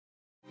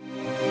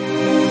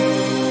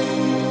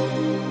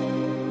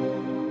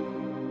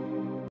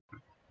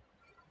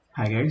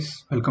Hi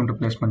guys, welcome to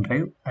Placement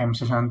Drive. I am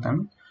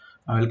Sashantan.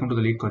 Welcome to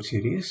the LeetCode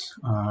series.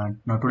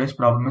 Now today's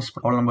problem is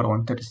problem number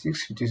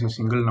 136, which is a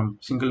single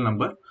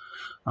number.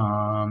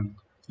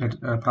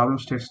 Problem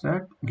states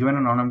that given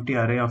a non-empty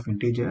array of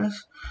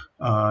integers,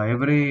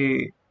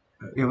 every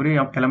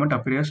element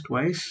appears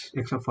twice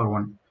except for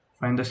one.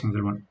 Find the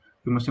single one.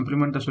 We must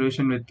implement the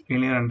solution with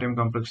linear runtime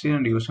complexity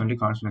and use only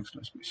constant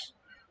extra space.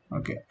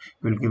 Okay,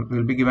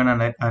 we'll be given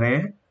an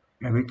array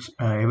which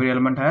every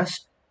element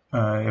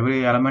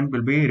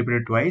will be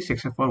repeated twice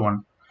except for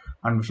one,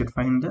 and we should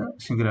find the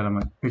single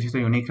element, which is the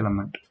unique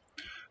element.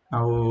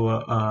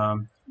 Now,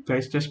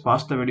 guys, just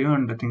pause the video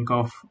and think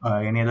of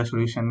any other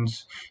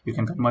solutions you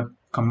can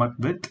come up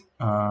with.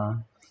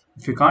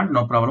 If you can't,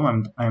 no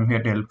problem. I'm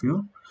here to help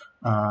you.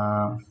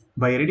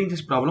 By reading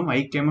this problem,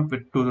 I came up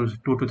with two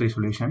to three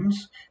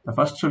solutions. The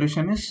first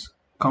solution is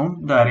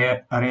count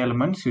the array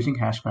elements using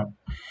hash map.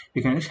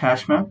 You can use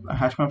hash map.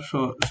 Hash map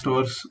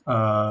stores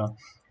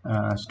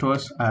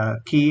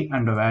key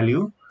and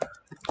value,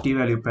 key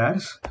value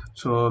pairs.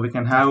 So we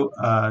can have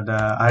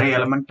the array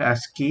element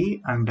as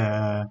key and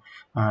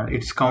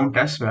its count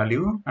as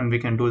value, and we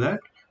can do that.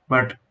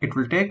 But it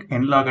will take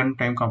n log n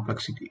time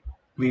complexity.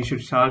 We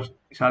should solve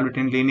it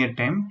in linear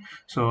time,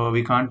 so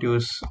we can't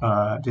use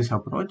this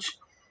approach.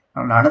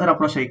 And another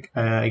approach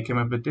I came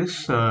up with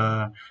is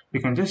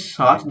we can just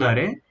sort the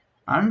array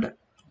and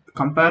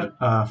compare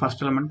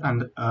first element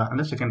and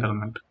the second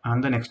element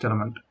and the next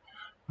element.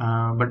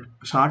 But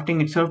sorting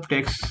itself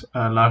takes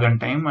log n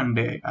time, and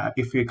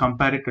if we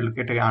compare it, we'll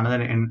get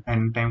another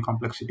n time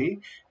complexity,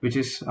 which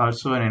is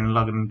also an n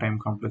log n time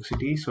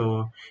complexity.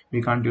 So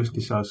we can't use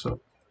this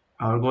also.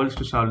 Our goal is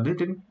to solve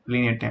it in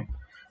linear time.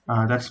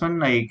 That's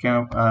when I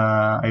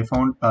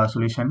found a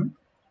solution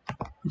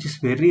which is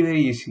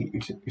very easy.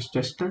 It's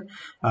just 2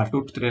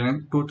 to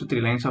 3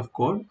 lines of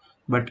code,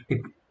 but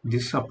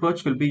this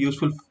approach will be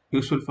useful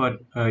for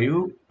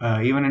you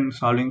even in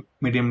solving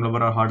medium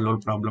level or hard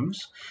level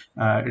problems.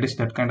 It is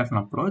that kind of an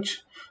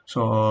approach.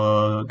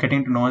 So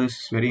getting to know this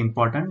is very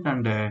important,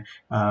 and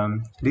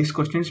these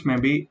questions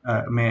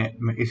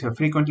is a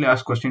frequently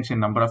asked questions in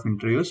number of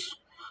interviews.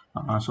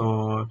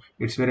 So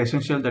it's very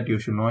essential that you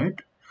should know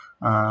it.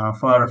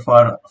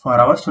 For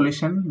our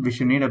solution, we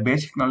should need a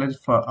basic knowledge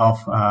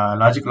of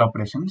logical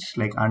operations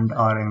like AND,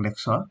 OR, and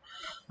XOR.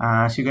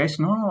 As you guys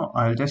know,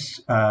 I'll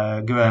just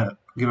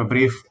give a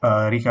brief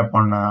recap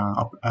on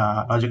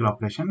logical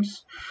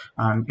operations.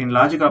 And in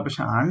logical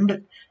operation,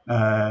 AND,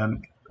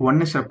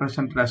 1 is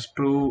represented as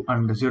true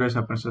and 0 is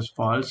represented as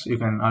false. You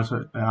can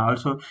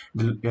also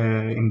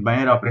in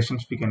binary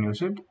operations we can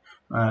use it.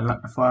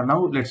 For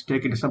now, let's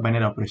take it as a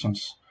binary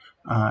operations.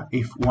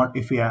 If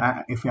we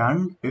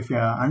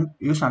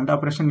use AND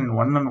operation in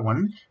 1 and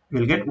 1,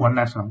 we'll get 1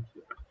 as an output.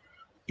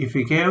 If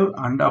we give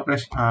AND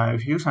operation,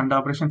 if you use AND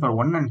operation for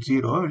 1 and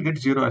 0, we'll get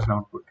 0 as an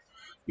output.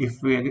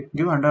 If we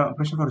give AND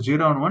operation for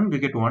 0 and 1, we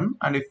get 1,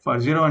 and if for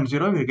 0 and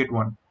 0, we get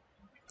 1.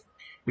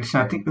 It's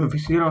nothing. If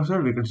it's 0 and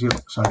 0, we get 0.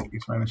 Sorry,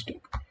 it's my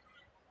mistake.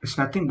 It's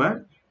nothing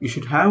but you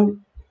should have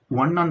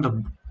 1 on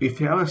the.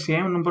 If you have the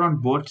same number on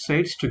both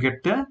sides to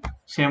get the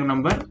same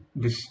number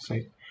this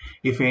side.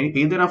 If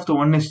either of the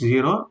 1 is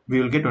 0,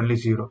 we will get only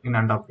 0 in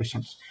AND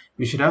operations.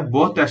 We should have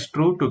both as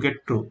true to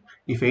get true.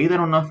 If either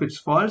one of it's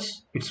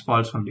false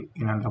only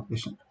in AND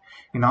operation.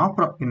 In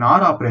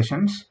our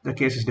operations, the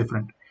case is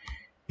different.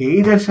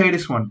 Either side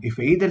is 1. If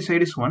either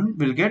side is 1,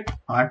 we'll get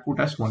output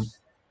as 1.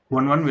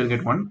 1 1 will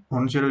get 1,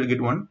 1 0 will get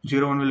 1,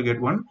 0 1 will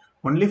get 1.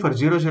 Only for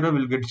 0 0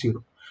 will get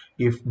 0.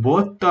 If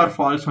both are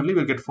false only,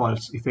 we'll get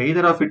false. If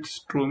either of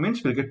it's true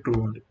means we'll get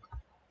true only.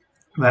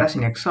 Whereas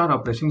in XOR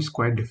operation is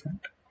quite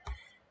different.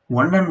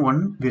 1 and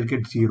 1 will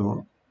get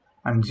 0,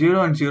 and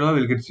 0 and 0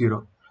 will get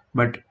 0.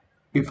 But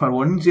if for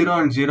 1 0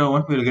 and 0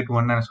 1, we'll get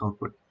 1 as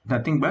output.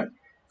 Nothing but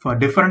for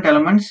different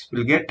elements,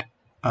 we'll get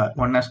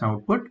 1 as an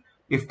output.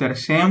 If there are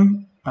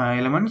same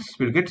elements,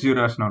 we'll get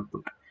 0 as an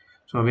output.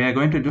 So we are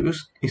going to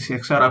use this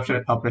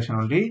XOR operation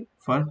only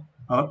for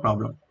our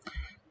problem.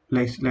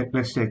 Let's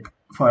take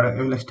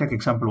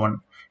example 1.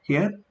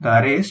 Here the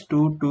array is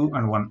 2, 2,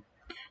 and 1.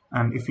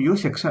 And if we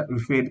use XOR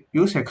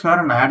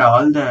and add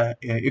all the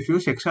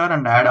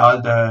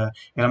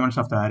elements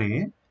of the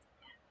array,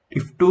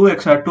 if 2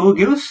 XOR 2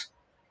 gives,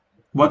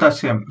 both are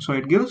same, so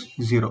it gives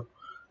 0,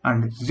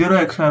 and 0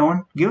 XOR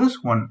 1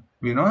 gives 1.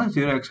 We know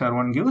 0 XOR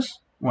 1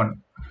 gives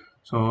 1,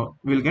 so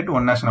we'll get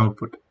 1 as an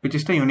output, which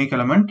is the unique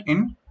element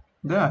in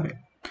the array.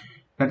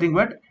 Nothing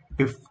but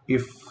if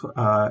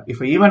a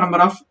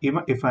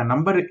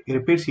number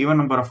repeats even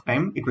number of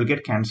time, it will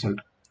get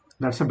cancelled.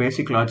 That's the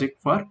basic logic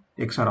for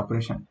XOR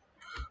operation.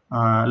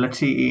 Let's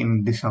see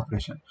in this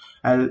operation.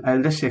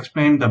 I'll just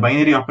explain the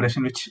binary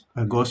operation which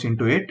goes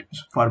into it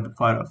for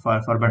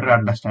better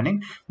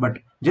understanding. But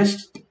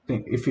just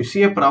think, if you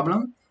see a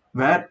problem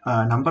where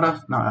a number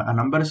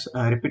is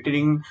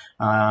repeating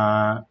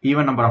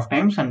even number of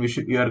times, and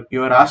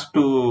you are asked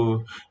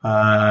to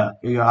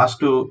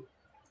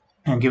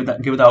and give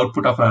the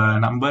output of a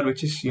number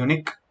which is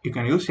unique, you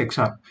can use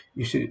XOR.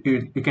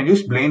 You can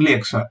use blindly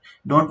XOR.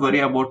 Don't worry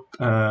about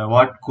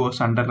what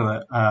goes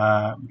under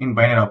in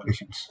binary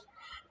operations.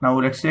 Now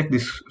let's take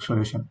this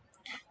solution.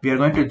 We are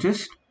going to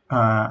just 4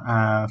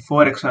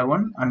 XOR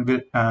 1, and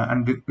we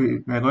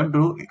are going to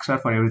do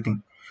XOR for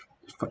everything.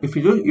 If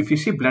you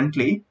see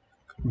bluntly,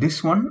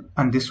 this one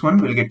and this one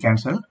will get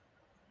cancelled.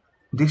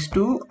 This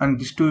two and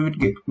this two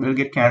will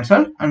get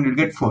cancelled, and you'll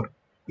get 4.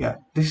 Yeah,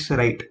 this is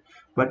right.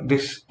 But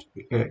this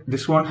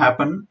won't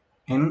happen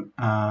in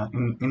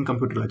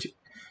computer logic.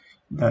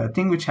 The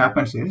thing which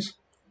happens is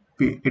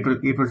it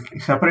will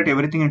separate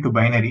everything into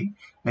binary.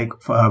 Like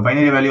for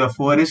binary value of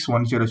 4 is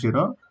 100,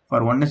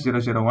 for 1 is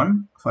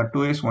 001, for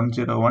 2 is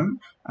 101,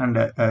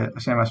 and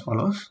same as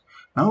follows.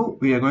 Now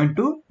we are going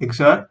to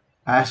XOR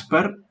as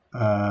per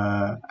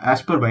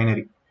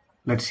binary.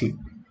 Let's see.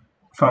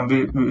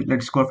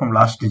 Let's go from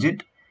last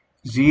digit.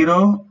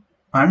 0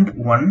 and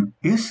 1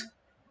 is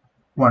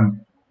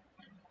 1,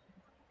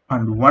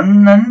 and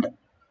 1 and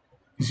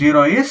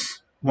 0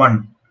 is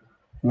 1.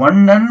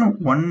 1 and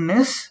 1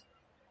 is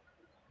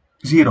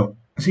 0.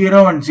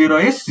 0 and 0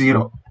 is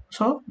 0.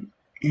 So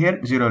here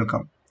 0 will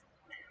come.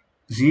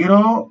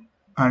 0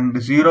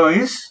 and 0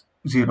 is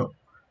 0.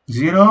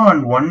 0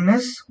 and 1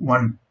 is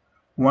 1.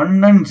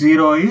 1 and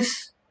 0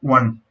 is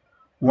 1.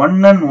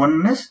 1 and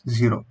 1 is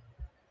 0.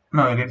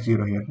 Now I get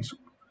 0 here.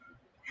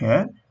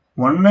 Here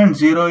 1 and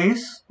 0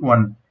 is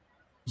 1.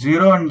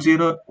 0 and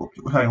 0,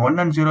 sorry, 1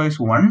 and 0 is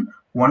 1.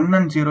 1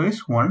 and 0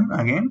 is 1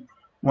 again.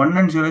 1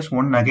 and 0 is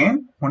 1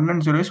 again. 1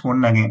 and 0 is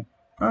 1 again.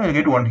 Now I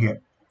get 1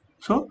 here.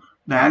 So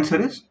the answer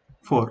is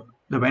 4.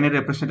 The binary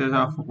representation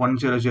of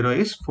 100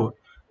 is 4,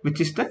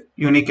 which is the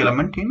unique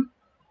element in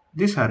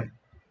this array.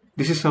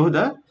 This is how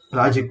the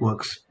logic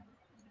works.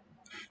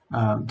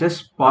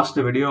 Just pause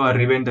the video or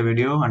rewind the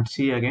video and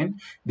see again.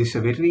 This is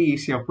a very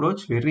easy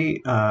approach,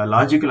 very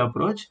logical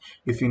approach.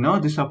 If you know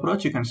this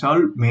approach, you can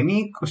solve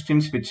many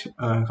questions which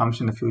comes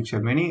in the future,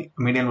 many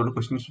median level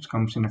questions which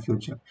comes in the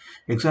future.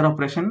 XOR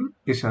operation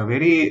is a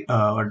very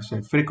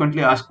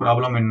frequently asked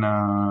problem in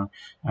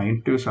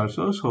interviews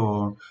also.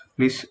 So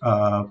please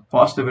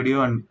pause the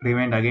video and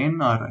rewind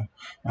again, or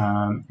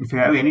if you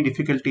have any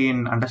difficulty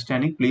in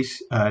understanding,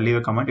 please leave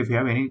a comment. If you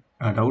have any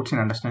doubts in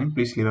understanding,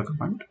 please leave a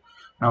comment.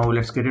 Now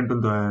let's get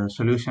into the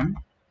solution.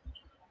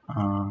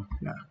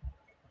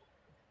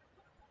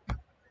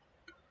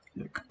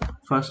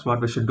 First, what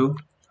we should do,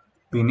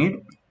 we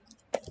need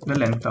the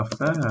length of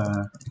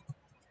the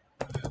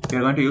we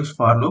are going to use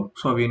for loop,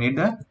 so we need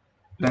the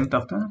length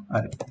of the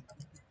array.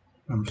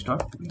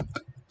 Start length.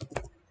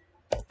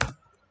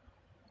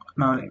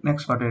 Now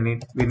next, what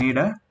we need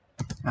a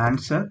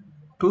answer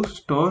to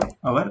store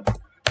our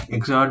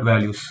XOR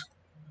values.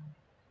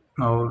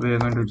 Now we are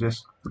going to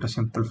just put a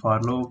simple for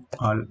loop.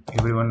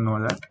 Everyone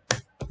know that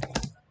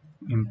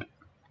int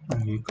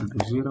I equal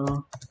to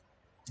 0,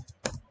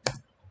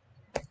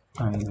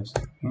 I less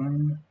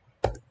than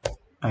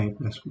I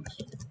plus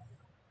plus.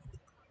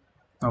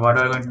 Now what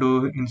are we going to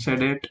do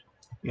inside it?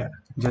 Yeah,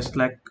 just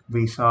like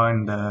we saw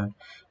in the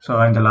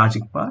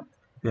logic part,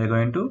 we are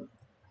going to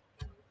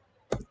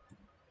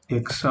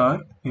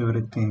XOR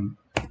everything.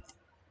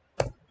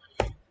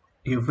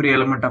 Every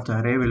element of the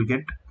array will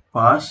get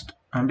passed,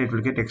 and it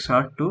will get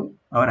XOR to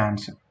our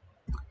answer.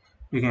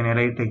 You can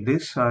either take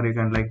this, or you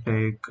can like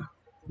take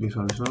this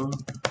also.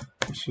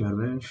 It's your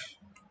wish.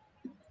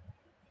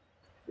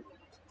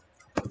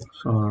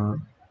 So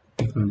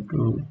equal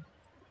to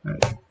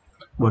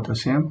both the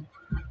same.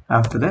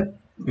 After that,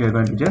 we are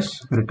going to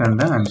just return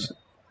the answer.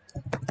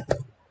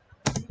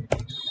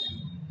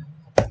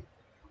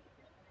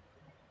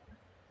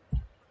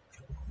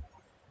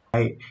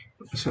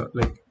 So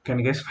like, can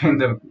you guys find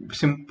the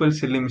simple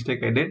silly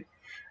mistake I did?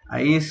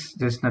 I is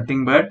just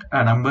nothing but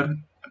a number.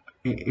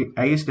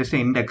 I is just an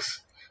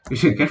index. You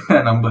should get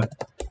a number.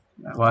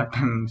 What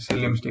a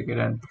silly mistake I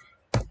done.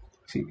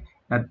 See,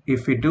 that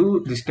if we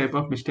do this type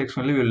of mistakes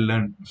only, we will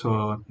learn.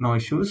 So no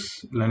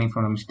issues learning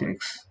from the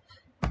mistakes.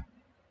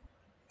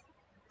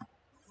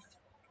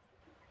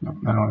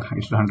 No,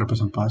 it's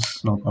 100%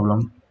 pass. No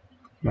problem.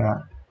 Yeah.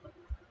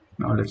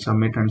 Now let's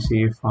submit and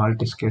see if all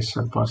test cases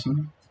are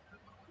passing.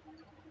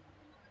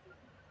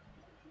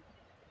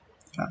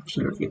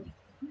 Absolutely.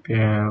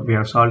 We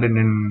have solved it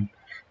in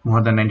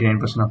more than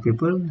 99% of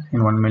people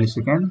in 1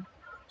 millisecond.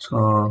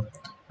 So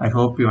I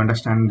hope you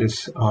understand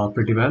this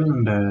pretty well.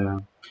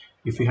 And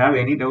if you have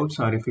any doubts,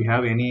 or if you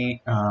have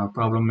any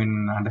problem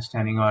in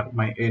understanding, or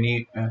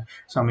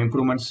some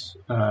improvements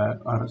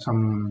or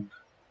some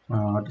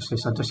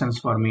suggestions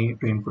for me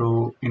to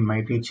improve in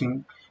my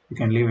teaching, you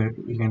can leave it.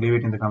 You can leave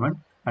it in the comment.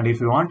 And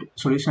if you want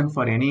solution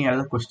for any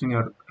other question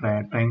you're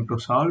trying to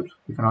solve,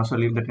 you can also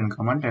leave that in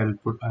comment. I will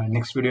put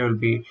next video will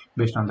be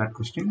based on that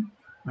question.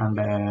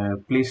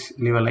 And please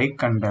leave a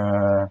like and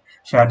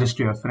share this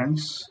to your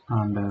friends.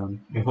 And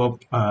I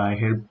hope I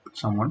helped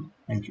someone.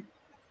 Thank you.